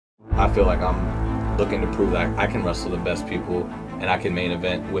I feel like I'm looking to prove that I can wrestle the best people and I can main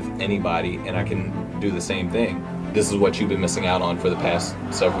event with anybody and I can do the same thing. This is what you've been missing out on for the past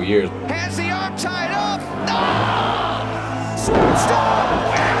several years. Has the arm tied up. No! Swerve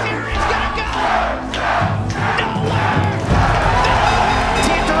stop. Here he's gonna go. Nowhere.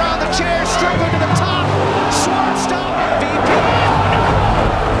 Teamed around the chair. Strickland to the top. Swerve stop. VP.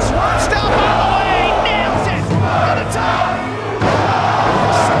 Swerve stop all the way. Nails it to the top.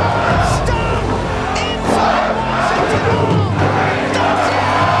 Swerve stop inside Washington.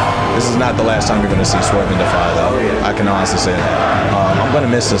 This is not the last time you're going to see Swerve and Defy, though. I can honestly say that. I'm going to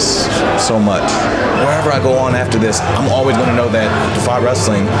miss this so much. Wherever I go on after this, I'm always going to know that Defy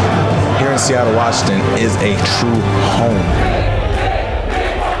Wrestling here in Seattle, Washington is a true home.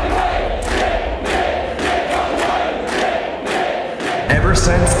 Ever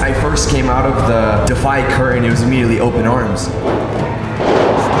since I first came out of the Defy curtain, it was immediately open arms.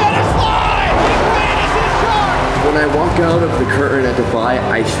 When I walk out of the curtain at Defy,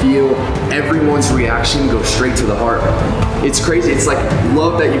 I feel everyone's reaction go straight to the heart. It's crazy. It's like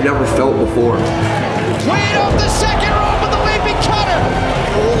love that you've never felt before. Weight off the second rope with the leaping cutter.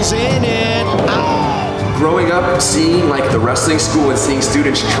 Pulls in and out. Growing up, seeing like the wrestling school and seeing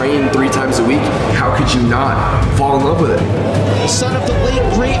students train 3 times a week, how could you not fall in love with it? The son of the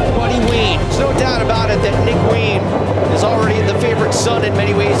late, great Buddy Wayne. There's no doubt about it that Nick Wayne is already the favorite son in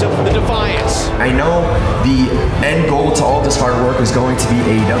many ways of the Defiance. I know the end goal to all this hard work is going to be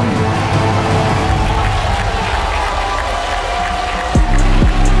AEW.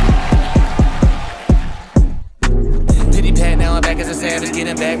 Savage,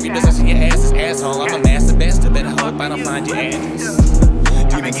 getting back, repossessing your ass, asshole. I'm a master bastard, better hope I don't find your ass.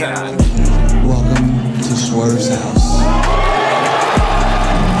 Demon time. Welcome to Swerve's house.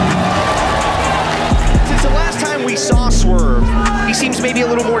 Since the last time we saw Swerve, he seems maybe a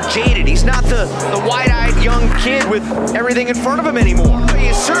little more jaded. He's not the wide-eyed young kid with everything in front of him anymore. He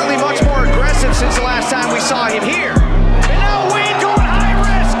is certainly much more aggressive since the last time we saw him here. And now Wayne going high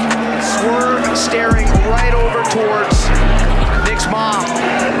risk. Swerve staring right over towards Nick's mom.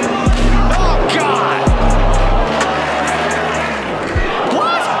 Oh, God!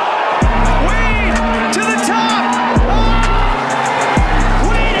 What? Wayne to the top! Oh!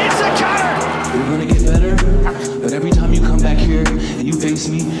 Wayne hits the cutter! You're gonna get better, but every time you come back here and you face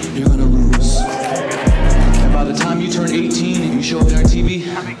me, you're gonna lose. And by the time you turn 18 and you show up on TV,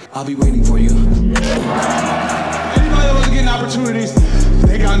 I'll be waiting for you. Anybody that wasn't getting opportunities,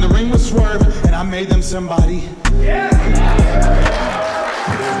 they got in the ring with Swerve, and I made them somebody.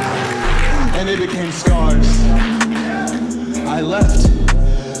 And they became scars. I left.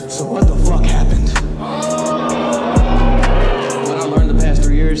 So what the fuck happened? What I learned the past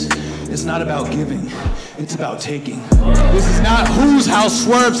 3 years, it's not about giving, it's about taking. This is not whose house,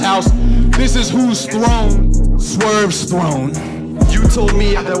 Swerve's house. This is whose throne, Swerve's throne. You told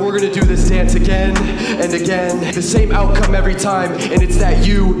me that we're gonna do this dance again and again. The same outcome every time, and it's that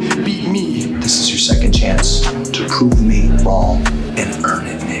you beat me. This is your second chance to prove me wrong and earn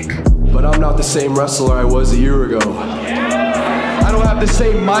it, Nick. But I'm not the same wrestler I was a year ago. I don't have the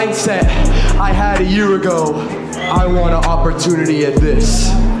same mindset I had a year ago. I want an opportunity at this.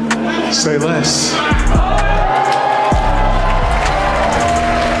 Say less.